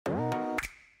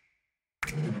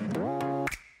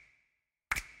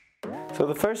So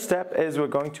the first step is we're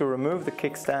going to remove the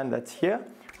kickstand that's here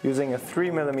using a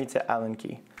 3mm Allen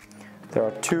key. There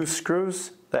are 2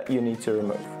 screws that you need to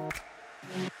remove.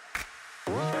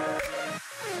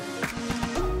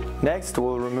 Next,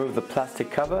 we'll remove the plastic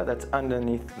cover that's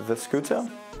underneath the scooter.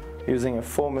 Using a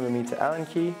 4mm Allen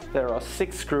key, there are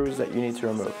 6 screws that you need to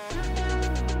remove.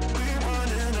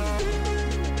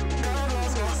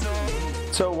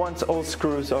 So once all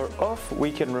screws are off,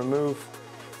 we can remove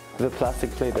the plastic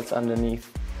plate that's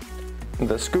underneath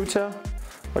the scooter.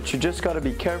 What you just got to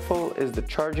be careful is the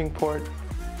charging port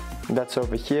that's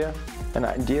over here, and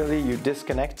ideally you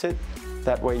disconnect it.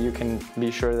 That way you can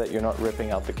be sure that you're not ripping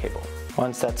out the cable.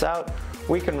 Once that's out,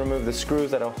 we can remove the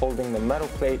screws that are holding the metal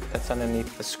plate that's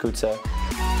underneath the scooter.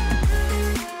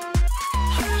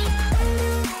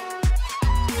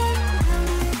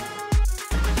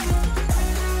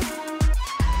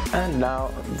 And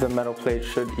now the metal plate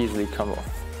should easily come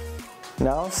off.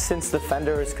 Now, since the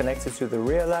fender is connected to the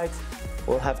rear light,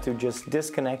 we'll have to just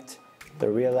disconnect the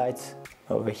rear light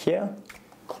over here.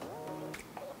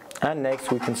 And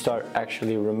next we can start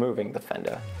actually removing the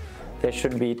fender. There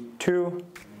should be 2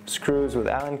 screws with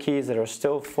Allen keys that are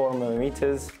still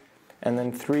 4mm, and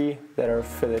then 3 that are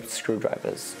Phillips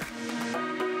screwdrivers.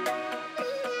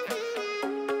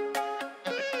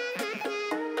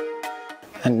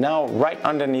 And now right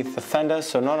underneath the fender,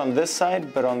 so not on this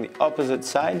side but on the opposite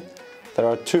side, there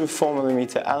are 2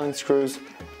 4mm Allen screws,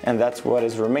 and that's what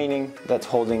is remaining that's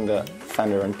holding the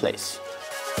fender in place.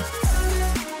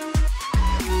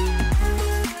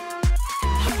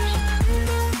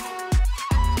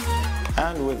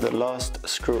 And with the last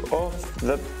screw off,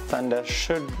 the fender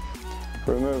should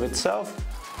remove itself.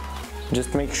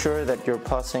 Just make sure that you're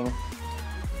passing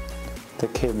the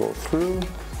cable through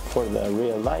for the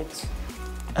rear light.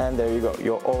 And there you go,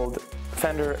 your old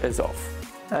fender is off.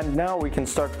 And now we can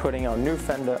start putting our new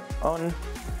fender on.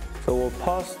 So we'll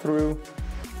pass through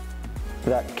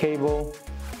that cable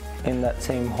in that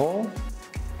same hole.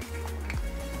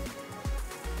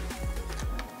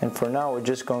 And for now, we're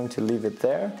just going to leave it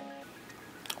there.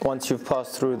 Once you've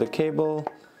passed through the cable,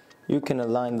 you can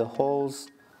align the holes.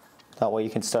 That way you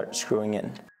can start screwing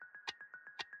in.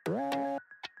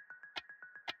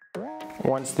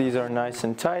 Once these are nice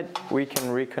and tight, we can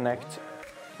reconnect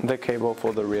the cable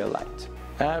for the rear light.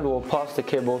 And we'll pass the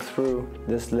cable through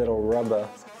this little rubber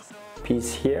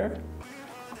piece here.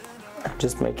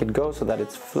 Just make it go so that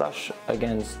it's flush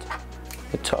against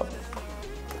the top.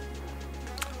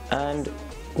 And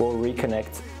we'll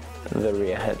reconnect the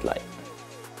rear headlight.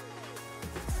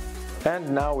 And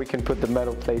now we can put the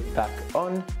metal plate back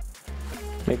on.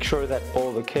 Make sure that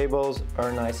all the cables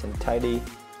are nice and tidy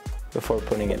before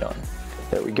putting it on.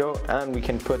 There we go, and we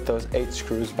can put those 8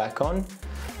 screws back on.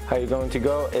 How you're going to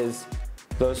go is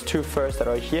those 2 first that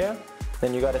are here,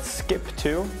 then you gotta skip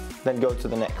 2, then go to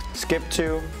the next. Skip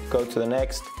 2, go to the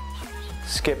next,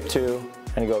 skip 2,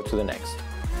 and go to the next.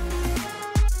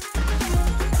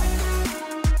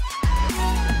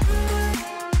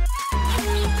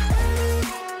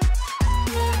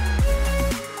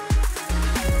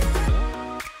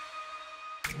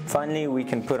 Finally, we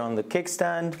can put on the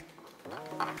kickstand.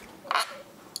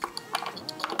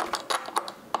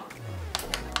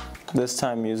 This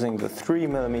time using the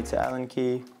 3mm Allen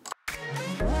key.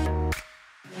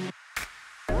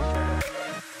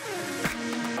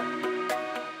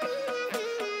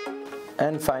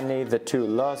 And finally, the 2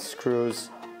 last screws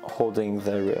holding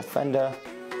the rear fender.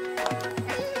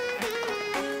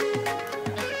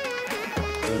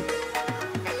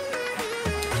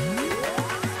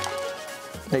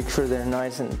 Make sure they're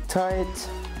nice and tight.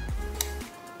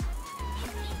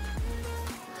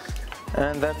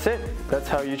 And that's it. That's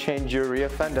how you change your rear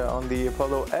fender on the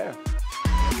Apollo Air.